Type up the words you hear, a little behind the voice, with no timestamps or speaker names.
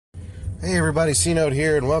Hey everybody, C-Note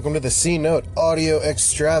here, and welcome to the C-Note Audio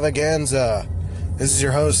Extravaganza. This is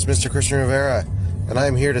your host, Mr. Christian Rivera, and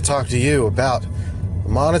I'm here to talk to you about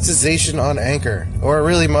monetization on Anchor, or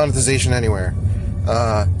really monetization anywhere,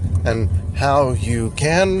 and how you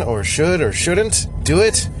can, or should, or shouldn't do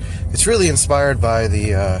it. It's really inspired by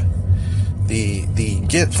the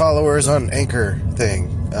Get Followers on Anchor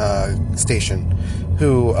station,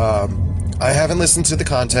 who, I haven't listened to the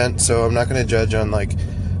content, so I'm not going to judge on,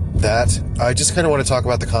 that. I just kind of want to talk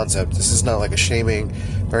about the concept. This is not like a shaming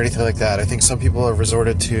or anything like that. I think some people have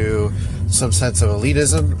resorted to some sense of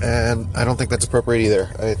elitism, and I don't think that's appropriate either.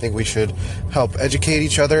 I think we should help educate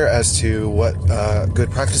each other as to what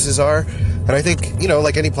good practices are. And I think,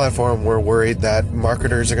 like any platform, we're worried that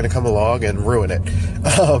marketers are going to come along and ruin it.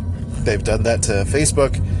 They've done that to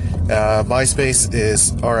Facebook. MySpace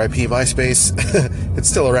is RIP MySpace. It's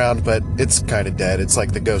still around, but it's kind of dead. It's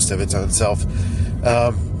like the ghost of its own self.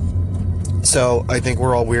 So I think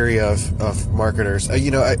we're all weary of marketers.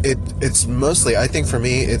 It's mostly, I think for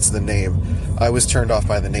me, it's the name. I was turned off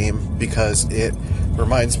by the name because it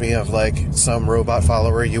reminds me of some robot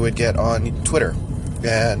follower you would get on Twitter,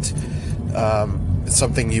 and it's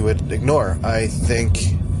something you would ignore. I think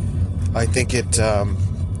it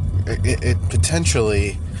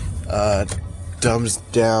potentially dumbs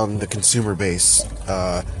down the consumer base.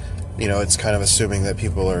 It's kind of assuming that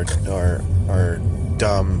people are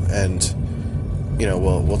dumb and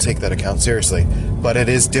we'll take that account seriously. But it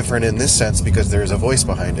is different in this sense because there's a voice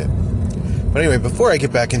behind it. But anyway, before I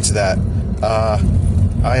get back into that,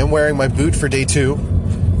 I am wearing my boot for day 2.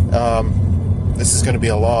 This is going to be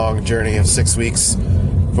a long journey of 6 weeks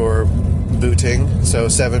for booting. So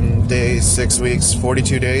 7 days, 6 weeks,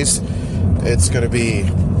 42 days. It's going to be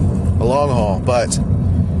a long haul, but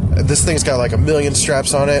this thing's got a million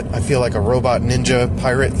straps on it. I feel like a robot ninja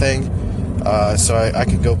pirate thing. So I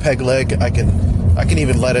could go peg leg. I can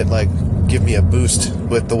even let it give me a boost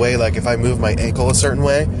with the way if I move my ankle a certain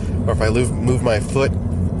way, or if I move my foot.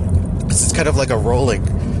 It's kind of like a rolling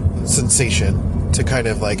sensation to kind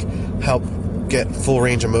of help get full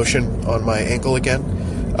range of motion on my ankle again.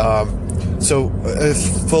 So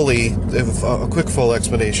a quick full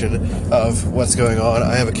explanation of what's going on.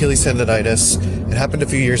 I have Achilles tendonitis. It happened a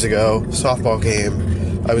few years ago. Softball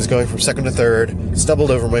game. I was going from second to third,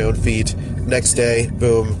 stumbled over my own feet. Next day,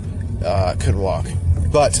 boom, couldn't walk.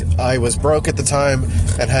 But I was broke at the time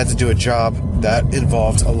and had to do a job that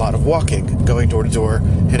involved a lot of walking, going door to door,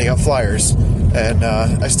 handing out flyers, and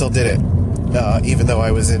I still did it, even though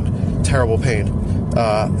I was in terrible pain.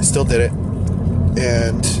 I still did it,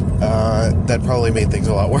 and that probably made things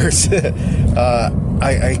a lot worse. I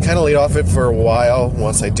kind of laid off it for a while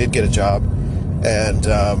once I did get a job, and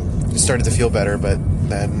started to feel better, but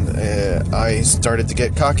then I started to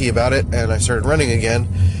get cocky about it, and I started running again,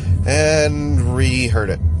 and re-hurt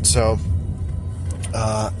it. So,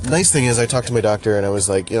 nice thing is, I talked to my doctor, and I was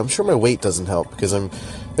like, I'm sure my weight doesn't help, because I've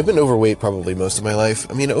been overweight probably most of my life.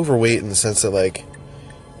 I mean, overweight in the sense that,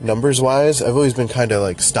 numbers-wise, I've always been kind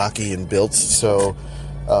of, stocky and built, so,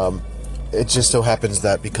 it just so happens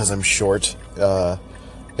that because I'm short,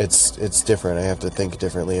 it's different. I have to think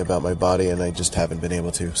differently about my body, and I just haven't been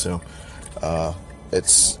able to, so,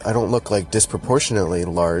 I don't look disproportionately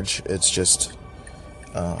large. It's just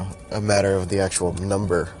a matter of the actual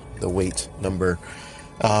number, the weight number.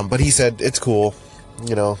 But he said it's cool.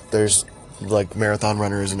 There's marathon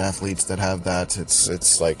runners and athletes that have that. It's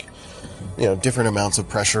different amounts of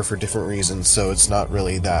pressure for different reasons. So it's not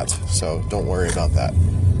really that. So don't worry about that,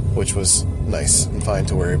 which was nice and fine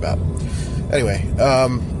to worry about. Anyway,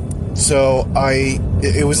 so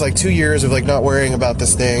it was 2 years of not worrying about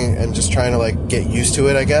this thing and just trying to get used to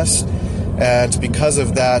it, I guess. And because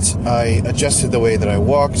of that, I adjusted the way that I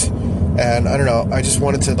walked, and I don't know, I just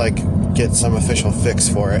wanted to get some official fix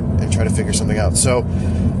for it and try to figure something out. So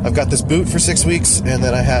I've got this boot for 6 weeks, and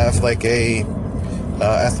then I have a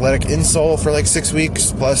athletic insole for 6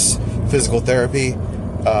 weeks plus physical therapy.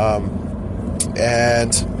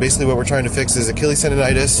 And basically what we're trying to fix is Achilles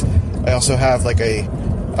tendonitis. I also have a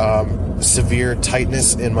severe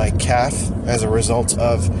tightness in my calf as a result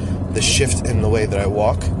of the shift in the way that I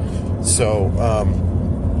walk. So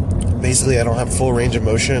basically I don't have full range of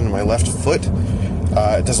motion in my left foot.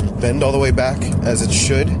 It doesn't bend all the way back as it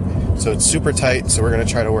should, so it's super tight. So we're going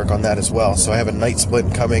to try to work on that as well. So I have a night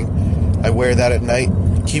splint coming. I wear that at night.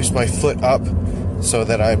 It keeps my foot up so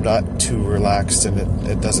that I'm not too relaxed, and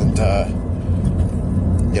it doesn't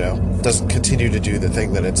doesn't continue to do the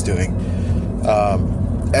thing that it's doing.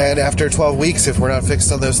 And after 12 weeks, if we're not fixed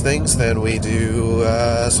on those things, then we do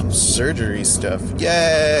some surgery stuff.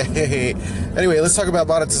 Yay! Anyway, let's talk about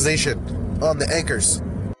monetization on the anchors.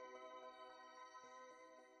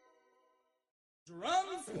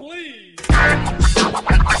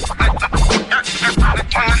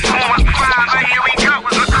 H-I-L-L-Y,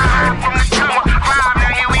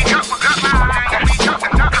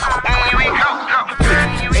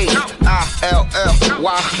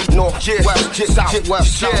 north,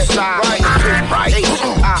 west, south, side, right,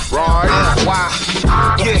 H-I-Y,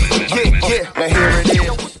 yeah, now here it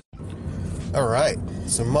is. All right,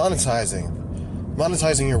 so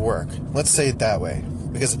monetizing your work. Let's say it that way,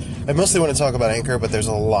 because I mostly want to talk about Anchor, but there's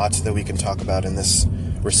a lot that we can talk about in this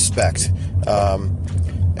respect.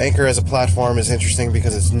 Anchor as a platform is interesting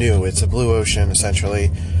because it's new. It's a blue ocean, essentially.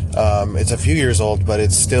 It's a few years old, but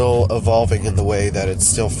it's still evolving in the way that it's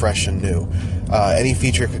still fresh and new. Any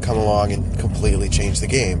feature could come along and completely change the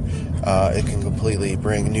game. It can completely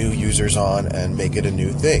bring new users on and make it a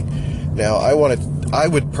new thing. Now, I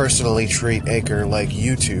would personally treat Anchor like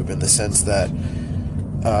YouTube, in the sense that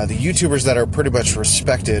the YouTubers that are pretty much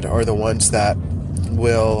respected are the ones that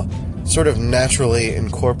will sort of naturally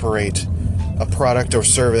incorporate a product or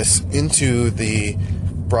service into the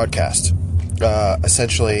broadcast.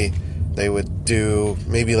 Essentially, they would do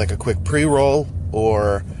maybe like a quick pre-roll,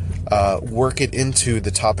 or work it into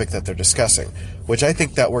the topic that they're discussing, which I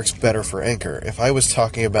think that works better for Anchor. If I was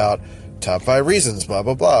talking about top 5 reasons, blah,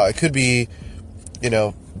 blah, blah, it could be,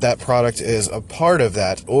 that product is a part of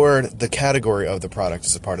that, or the category of the product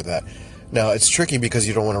is a part of that. Now, it's tricky because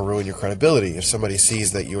you don't want to ruin your credibility. If somebody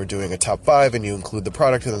sees that you're doing a top 5 and you include the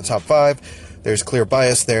product in the top 5, there's clear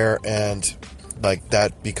bias there, and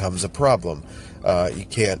that becomes a problem. You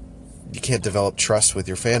can't develop trust with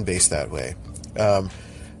your fan base that way.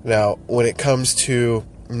 Now, when it comes to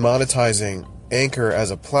monetizing Anchor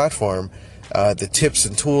as a platform, the tips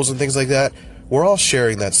and tools and things like that, we're all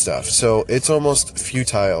sharing that stuff. So it's almost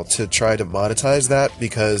futile to try to monetize that,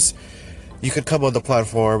 because you could come on the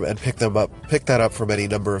platform and pick that up from any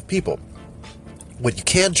number of people. What you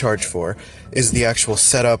can charge for is the actual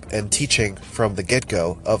setup and teaching from the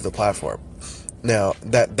get-go of the platform. Now,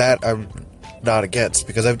 that I'm not against,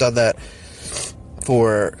 because I've done that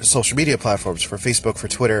for social media platforms, for Facebook, for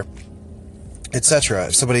Twitter, etc.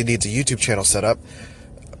 If somebody needs a YouTube channel set up,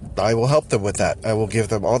 I will help them with that. I will give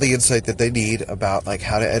them all the insight that they need about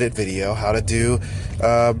how to edit video, how to do,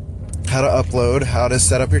 how to upload, how to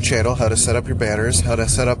set up your channel, how to set up your banners, how to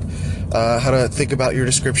set up, how to think about your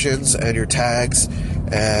descriptions and your tags,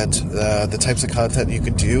 and the types of content you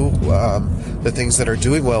can do, the things that are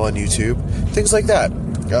doing well on YouTube, things like that.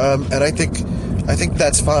 And I think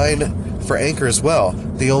that's fine for Anchor as well.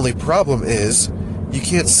 The only problem is you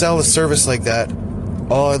can't sell a service like that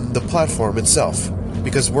on the platform itself,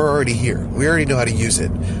 because we're already here. We already know how to use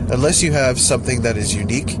it. Unless you have something that is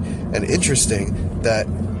unique and interesting that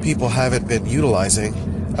people haven't been utilizing,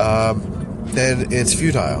 then it's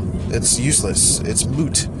futile. It's useless. It's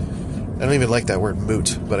moot. I don't even like that word,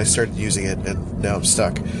 moot, but I started using it and now I'm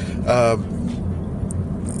stuck.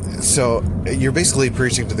 So you're basically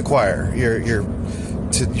preaching to the choir. You're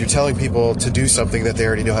telling people to do something that they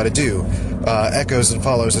already know how to do. Echoes and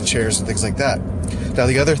follows and shares and things like that. Now,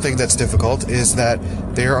 the other thing that's difficult is that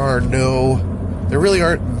there really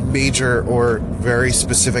aren't major or very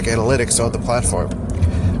specific analytics on the platform.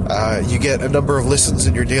 You get a number of listens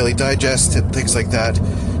in your daily digest and things like that.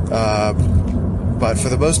 But for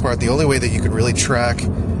the most part, the only way that you can really track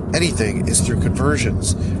anything is through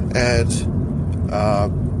conversions. And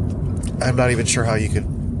I'm not even sure how you could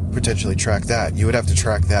potentially track that. You would have to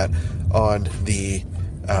track that on the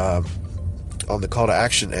call to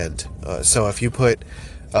action end. So if you do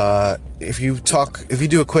a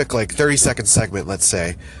quick 30-second segment, let's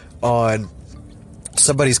say, on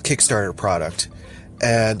somebody's Kickstarter product,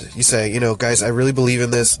 and you say, guys, I really believe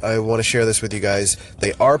in this. I want to share this with you guys.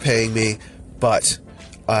 They are paying me, but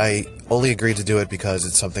I only agreed to do it because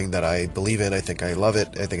it's something that I believe in. I think I love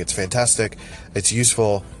it. I think it's fantastic. It's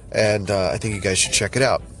useful, and I think you guys should check it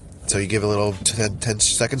out. So you give a little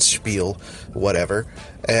 10-second spiel, whatever,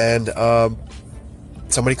 and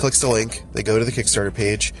somebody clicks the link, they go to the Kickstarter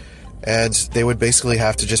page, and they would basically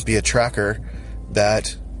have to just be a tracker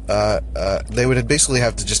that they would basically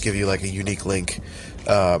have to just give you a unique link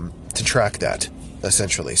to track that,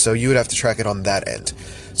 essentially. So you would have to track it on that end.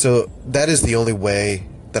 So that is the only way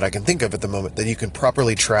that I can think of at the moment that you can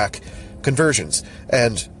properly track conversions.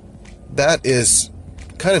 And that is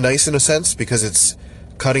kind of nice in a sense, because it's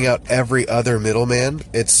cutting out every other middleman.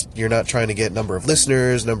 You're not trying to get number of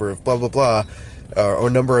listeners, number of blah, blah, blah, or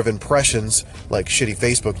number of impressions like shitty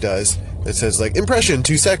Facebook does. It says impression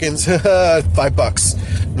 2 seconds,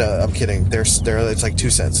 $5. No, I'm kidding. It's 2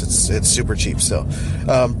 cents. It's super cheap still.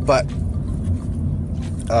 But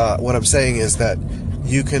what I'm saying is that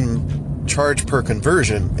you can charge per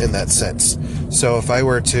conversion in that sense. So if I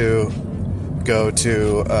were to go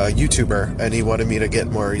to a YouTuber and he wanted me to get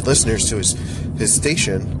more listeners to his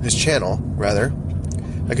station, his channel, rather,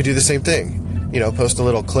 I could do the same thing. You know, post a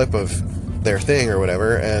little clip of their thing or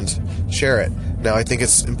whatever and share it. Now, I think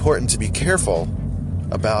it's important to be careful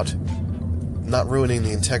about not ruining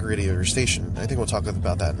the integrity of your station. I think we'll talk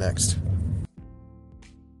about that next.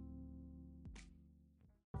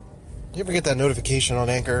 Do you ever get that notification on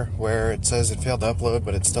Anchor where it says it failed to upload,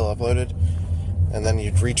 but it's still uploaded? And then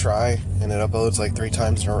you'd retry, and it uploads like 3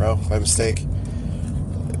 times in a row by mistake.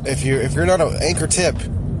 If you're not an Anchor tip,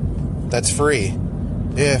 that's free.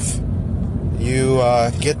 If you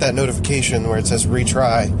get that notification where it says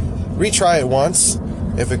retry it once.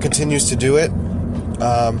 If it continues to do it,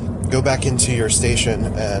 go back into your station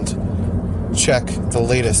and check the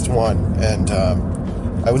latest one. And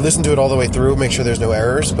I would listen to it all the way through, make sure there's no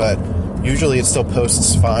errors, but usually it still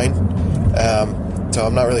posts fine. So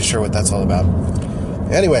I'm not really sure what that's all about.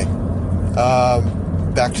 Anyway,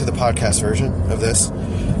 back to the podcast version of this.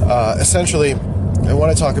 Essentially, I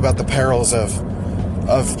want to talk about the perils of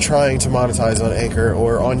trying to monetize on Anchor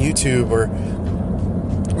or on YouTube or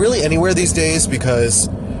really anywhere these days, because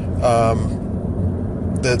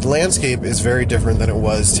the landscape is very different than it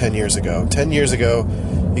was 10 years ago. 10 years ago,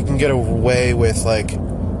 you can get away with like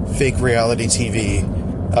fake reality TV,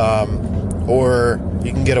 or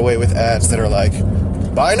you can get away with ads that are like,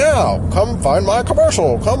 buy now, come find my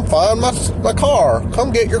commercial, come find my car,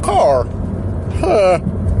 come get your car. I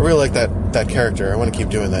really like that character. I want to keep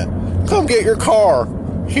doing that. Come get your car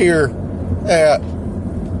here at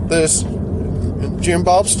this Jim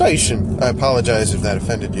Bob station. I apologize if that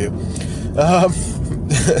offended you. I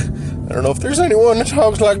don't know if there's anyone that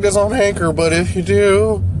talks like this on Anchor, but if you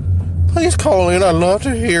do, please call in. I'd love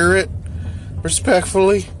to hear it.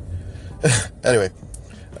 Respectfully. Anyway,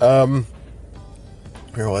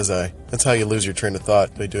 where was I? That's how you lose your train of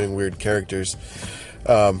thought, by doing weird characters.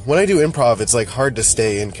 When I do improv, it's like hard to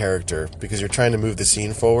stay in character because you're trying to move the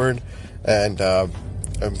scene forward, and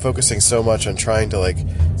I'm focusing so much on trying to like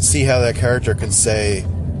see how that character can say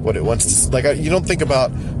what it wants to. Like, you don't think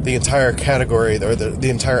about the entire category or the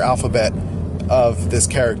entire alphabet of this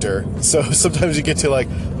character. So sometimes you get to like,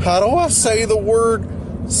 how do I say the word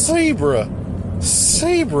zebra?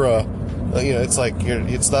 Zebra. You know, it's like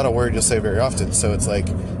it's not a word you'll say very often. So it's like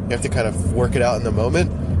you have to kind of work it out in the moment,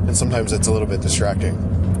 and sometimes it's a little bit distracting.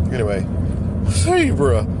 Anyway,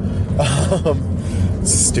 zebra.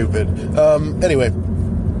 Stupid. Anyway,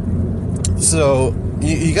 so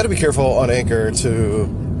you got to be careful on Anchor to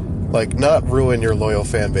like not ruin your loyal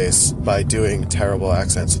fan base by doing terrible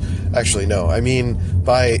accents. Actually, no. I mean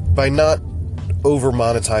by not over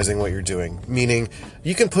monetizing what you're doing. Meaning,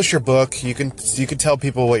 you can push your book. You can tell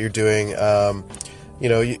people what you're doing. You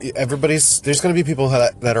know, there's going to be people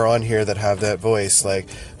that are on here that have that voice, like,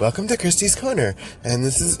 welcome to Christie's Corner. And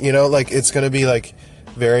this is, you know, like, it's going to be, like,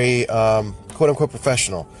 very, quote-unquote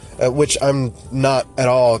professional, which I'm not at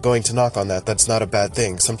all going to knock on that. That's not a bad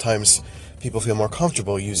thing. Sometimes people feel more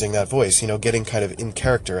comfortable using that voice, you know, getting kind of in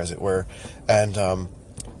character, as it were, and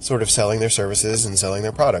sort of selling their services and selling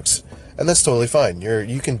their products. And that's totally fine.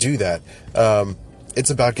 You can do that. It's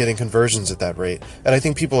about getting conversions at that rate. And I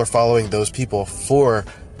think people are following those people for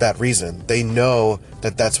that reason. They know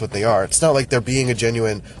that that's what they are. It's not like they're being a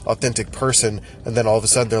genuine, authentic person, and then all of a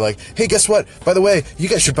sudden they're like, hey, guess what? By the way, you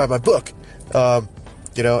guys should buy my book.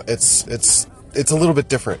 You know, it's a little bit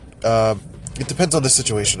different. It depends on the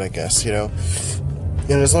situation, I guess, you know.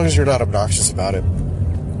 And as long as you're not obnoxious about it,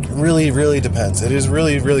 really, really depends. It is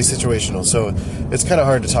really, really situational. So it's kind of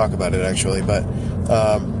hard to talk about it, actually. But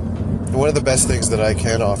one of the best things that I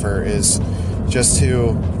can offer is just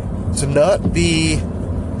to not be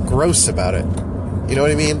gross about it. You know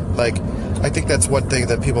what I mean? Like, I think that's one thing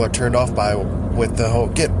that people are turned off by with the whole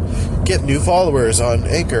get new followers on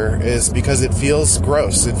Anchor, is because it feels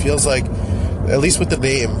gross. It feels like, at least with the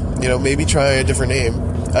name, you know, maybe try a different name.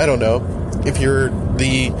 I don't know. If you're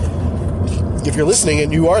listening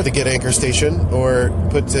and you are the Get Anchor station, or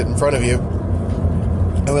puts it in front of you,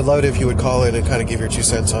 I would love it if you would call in and kind of give your 2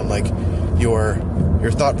 cents on like your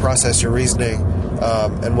thought process, your reasoning,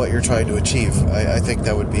 and what you're trying to achieve. I think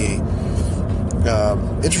that would be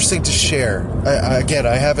interesting to share. Again,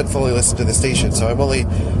 I haven't fully listened to the station, so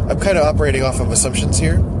I'm kind of operating off of assumptions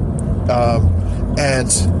here,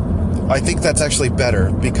 and I think that's actually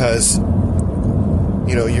better because,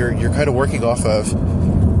 you know, you're kind of working off of,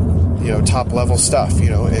 you know, top level stuff. You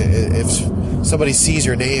know, if somebody sees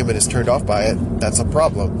your name and is turned off by it, that's a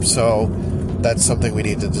problem. So that's something we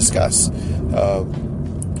need to discuss.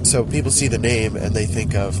 So people see the name and they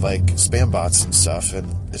think of like spam bots and stuff,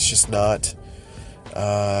 and it's just not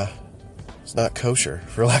It's not kosher,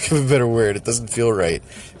 for lack of a better word. It doesn't feel right.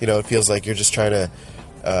 It feels like you're just trying to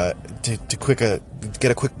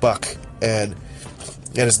get a quick buck, and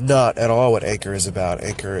that is not at all what Anchor is about.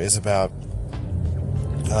 Anchor is about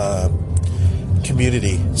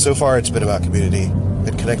community. So far, it's been about community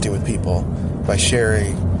and connecting with people by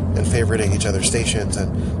sharing and favoriting each other's stations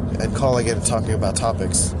and calling in and talking about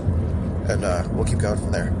topics. And we'll keep going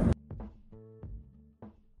from there.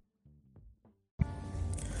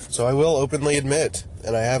 So I will openly admit,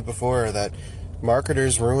 and I have before, that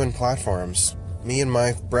marketers ruin platforms. Me and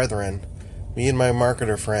my brethren, me and my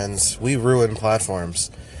marketer friends, we ruin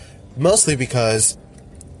platforms. Mostly because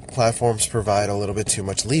platforms provide a little bit too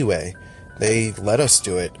much leeway. They let us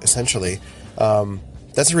do it, essentially.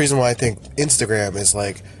 That's the reason why I think Instagram is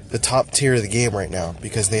like the top tier of the game right now,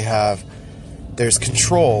 because there's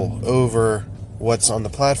control over what's on the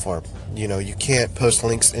platform. You can't post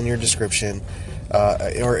links in your description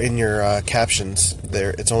or in your captions.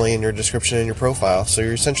 It's only in your description and your profile, so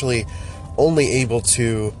you're essentially only able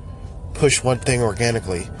to push one thing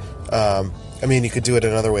organically. You could do it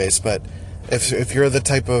in other ways, but if you're the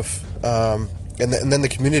type of and then the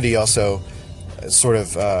community also sort of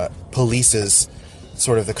polices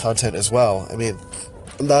sort of the content as well.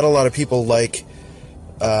 Not a lot of people like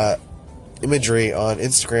imagery on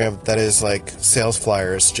Instagram that is like sales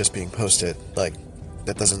flyers just being posted. Like,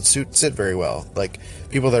 that doesn't sit very well. Like,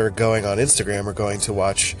 people that are going on Instagram are going to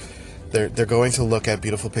watch, they're going to look at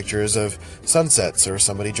beautiful pictures of sunsets or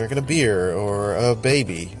somebody drinking a beer or a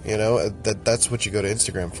baby. That's what you go to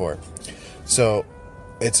Instagram for. So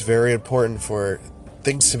it's very important for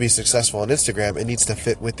things to be successful on Instagram. It needs to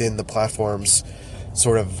fit within the platform's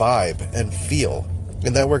sort of vibe and feel.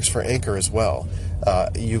 And that works for Anchor as well.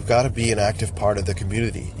 You've got to be an active part of the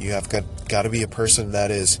community. You have got to be a person that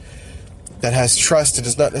has trust and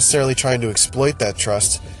is not necessarily trying to exploit that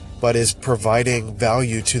trust, but is providing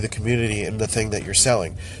value to the community and the thing that you're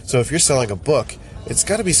selling. So if you're selling a book, it's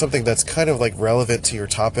got to be something that's kind of like relevant to your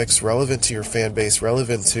topics, relevant to your fan base,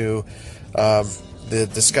 relevant to the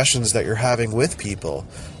discussions that you're having with people.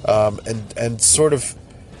 And sort of,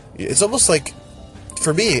 it's almost like,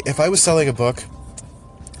 for me, if I was selling a book,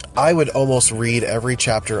 I would almost read every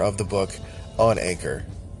chapter of the book on Anchor.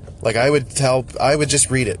 Like, I would just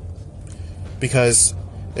read it. Because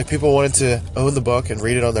if people wanted to own the book and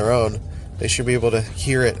read it on their own, they should be able to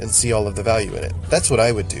hear it and see all of the value in it. That's what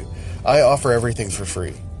I would do. I offer everything for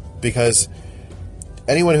free. Because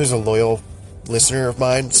anyone who's a loyal listener of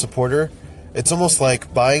mine, supporter, it's almost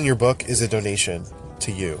like buying your book is a donation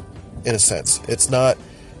to you, in a sense.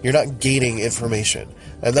 You're not gaining information.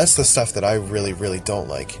 And that's the stuff that I really, really don't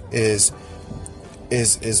like, is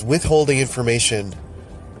withholding information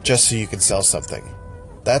just so you can sell something.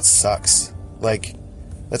 That sucks. Like,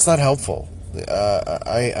 that's not helpful.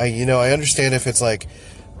 I understand if it's like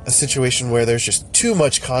a situation where there's just too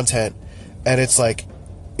much content, and it's like,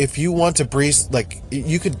 if you want to breeze, like,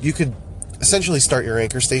 you could essentially start your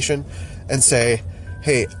Anchor station and say,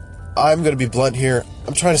 hey, I'm going to be blunt here.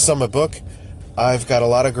 I'm trying to sell my book. I've got a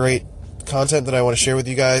lot of great content that I want to share with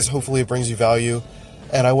you guys. Hopefully it brings you value,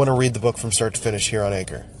 and I want to read the book from start to finish here on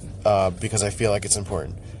Anchor, because I feel like it's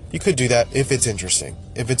important. You could do that if it's interesting.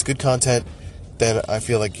 If it's good content, then I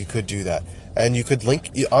feel like you could do that. And you could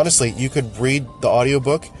honestly, you could read the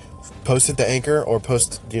audiobook, post it to Anchor, or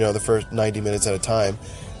post, the first 90 minutes at a time,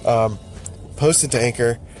 post it to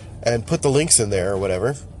Anchor, and put the links in there or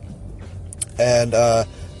whatever. And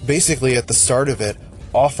basically at the start of it,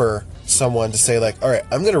 offer someone to say, like, all right,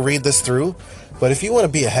 I'm going to read this through, but if you want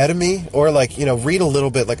to be ahead of me, or like, read a little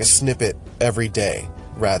bit, like a snippet every day,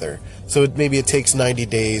 rather. So maybe it takes 90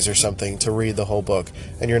 days or something to read the whole book,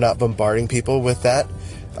 and you're not bombarding people with that.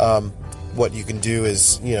 What you can do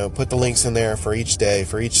is, put the links in there for each day,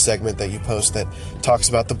 for each segment that you post that talks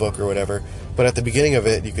about the book or whatever. But at the beginning of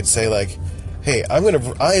it, you could say, like, hey, I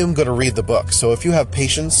am going to read the book. So if you have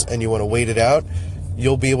patience and you want to wait it out,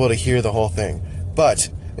 you'll be able to hear the whole thing. But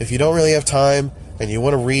if you don't really have time and you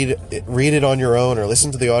want to read it on your own, or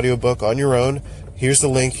listen to the audiobook on your own, here's the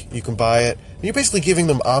link. You can buy it. And you're basically giving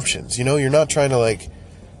them options. You're not trying to, like,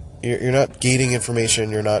 you're not gating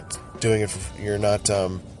information. You're not doing it. You're not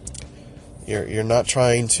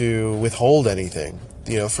trying to withhold anything.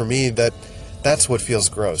 For me, that's what feels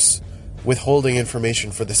gross. Withholding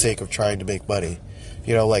information for the sake of trying to make money.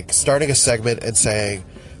 Like starting a segment and saying,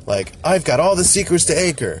 like, I've got all the secrets to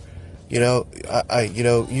Anchor.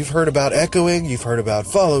 You've heard about echoing, you've heard about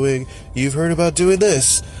following, you've heard about doing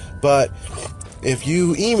this, but if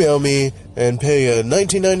you email me and pay a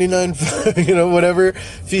 $19.99, whatever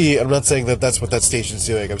fee, I'm not saying that that's what that station's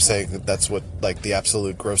doing. I'm saying that that's what, like, the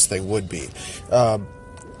absolute gross thing would be.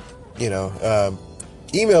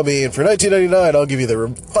 email me, and for $19.99 I'll give you the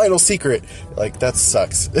final secret. Like, that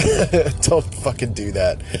sucks. Don't fucking do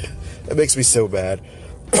that. It makes me so bad.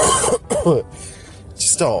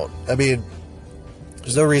 Just don't. I mean,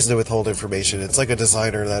 there's no reason to withhold information. It's like a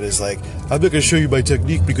designer that is like, I'm not going to show you my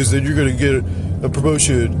technique because then you're going to get a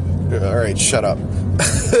promotion. Alright, shut up.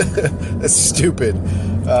 That's stupid.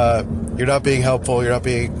 You're not being helpful. You're not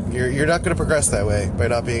going to progress that way by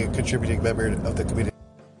not being a contributing member of the community.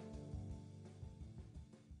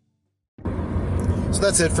 So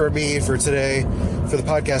that's it for me for today, for the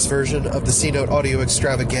podcast version of the C-Note Audio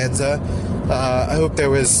Extravaganza. I hope there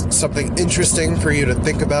was something interesting for you to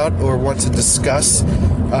think about or want to discuss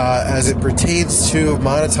as it pertains to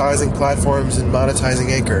monetizing platforms and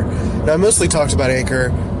monetizing Anchor. Now, I mostly talked about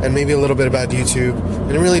Anchor and maybe a little bit about YouTube. I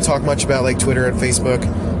didn't really talk much about like Twitter and Facebook.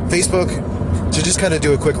 Facebook, to just kind of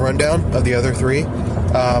do a quick rundown of the other three,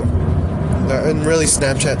 and really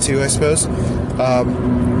Snapchat too, I suppose.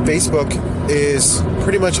 Facebook is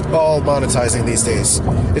pretty much all monetizing these days.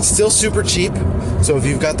 It's still super cheap, so if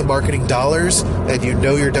you've got the marketing dollars and you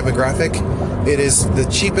know your demographic, it is the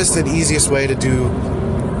cheapest and easiest way to do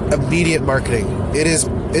immediate marketing. It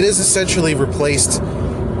is essentially replaced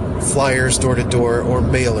flyers door to door or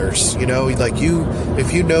mailers.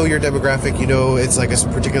 If you know your demographic, it's like a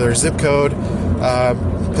particular zip code,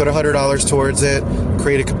 put $100 towards it,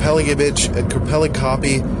 create a compelling image and compelling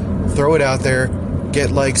copy, throw it out there,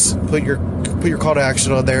 get likes, put your call to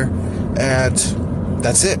action on there, and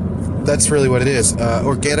that's it. That's really what it is.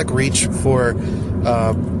 Organic reach for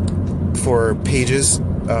pages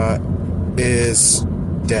is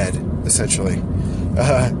dead, essentially.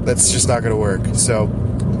 That's just not going to work. So,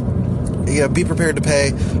 be prepared to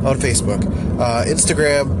pay on Facebook.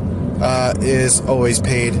 Instagram is always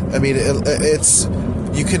paid. I mean,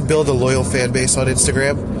 you can build a loyal fan base on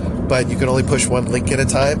Instagram, but you can only push one link at a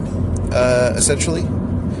time, essentially.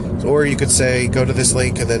 Or you could say, go to this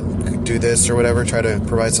link and then do this or whatever, try to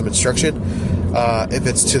provide some instruction if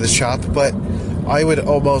it's to the shop. But I would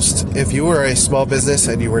almost, if you were a small business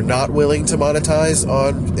and you were not willing to monetize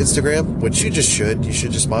on Instagram, which you should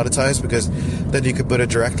just monetize, because then you could put a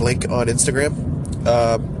direct link on Instagram.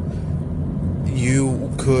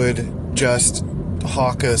 You could just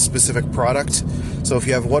hawk a specific product. So if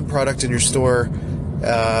you have one product in your store,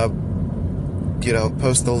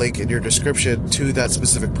 post the link in your description to that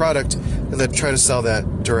specific product, and then try to sell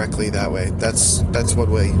that directly that way. That's one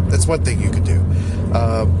way. That's one thing you could do.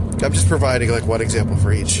 I'm just providing like one example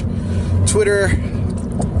for each. Twitter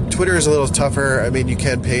is a little tougher. I mean, you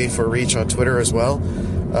can pay for reach on Twitter as well.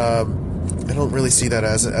 I don't really see that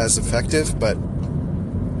as effective, but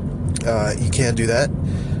you can do that.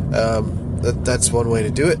 That's one way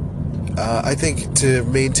to do it. I think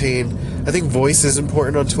voice is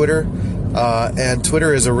important on Twitter. And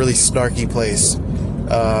Twitter is a really snarky place.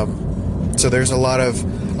 So there's a lot of...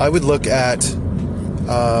 I would look at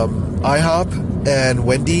IHOP and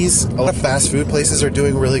Wendy's. A lot of fast food places are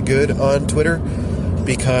doing really good on Twitter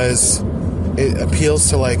because it appeals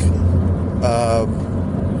to like...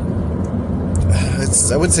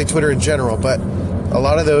 I wouldn't say Twitter in general, but a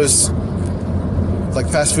lot of those like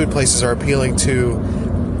fast food places are appealing to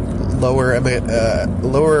lower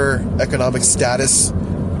economic status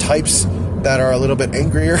types that are a little bit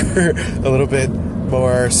angrier, a little bit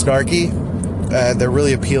more snarky, and they're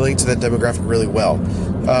really appealing to that demographic really well.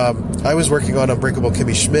 I was working on Unbreakable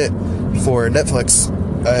Kimmy Schmidt for Netflix,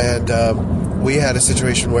 and we had a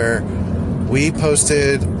situation where we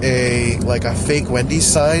posted a fake Wendy's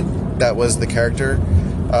sign that was the character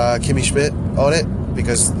Kimmy Schmidt on it,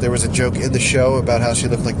 because there was a joke in the show about how she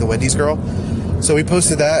looked like the Wendy's girl. So we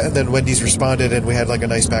posted that, and then Wendy's responded, and we had like a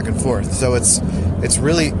nice back and forth. So it's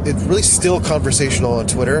really still conversational on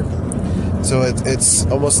Twitter. So it's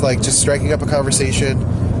almost like just striking up a conversation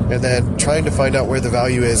and then trying to find out where the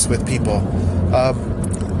value is with people.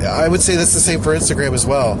 I would say that's the same for Instagram as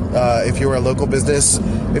well. If you're a local business,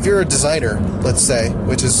 if you're a designer, let's say,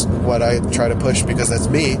 which is what I try to push because that's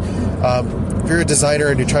me. If you're a designer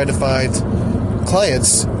and you're trying to find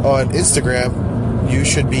clients on Instagram, you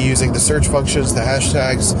should be using the search functions, the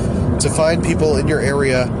hashtags, to find people in your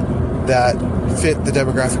area that fit the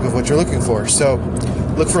demographic of what you're looking for. So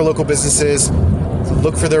look for local businesses,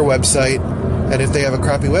 look for their website, and if they have a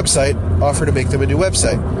crappy website, offer to make them a new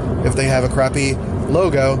website. If they have a crappy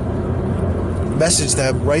logo, message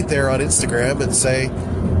them right there on Instagram and say,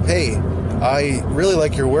 hey, I really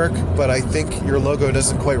like your work, but I think your logo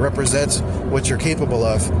doesn't quite represent what you're capable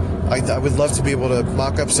of. I would love to be able to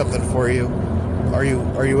mock up something for you. Are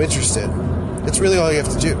you interested? It's really all you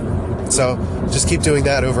have to do. So just keep doing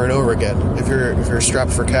that over and over again if you're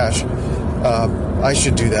strapped for cash. I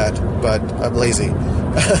should do that, but I'm lazy.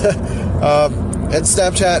 And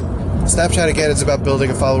Snapchat again is about building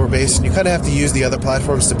a follower base, and you kind of have to use the other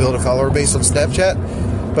platforms to build a follower base on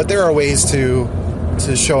Snapchat. But there are ways to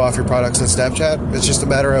show off your products on Snapchat. It's just a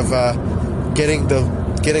matter of getting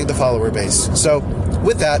the follower base. So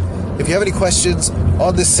with that, if you have any questions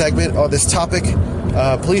on this segment, on this topic,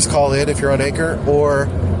 please call in if you're on Anchor, or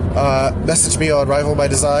message me on Rival My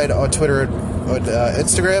Design on Twitter and on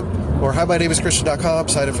Instagram, or HiMyNameIsChristian.com.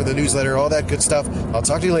 Sign up for the newsletter, all that good stuff. I'll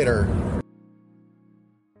talk to you later.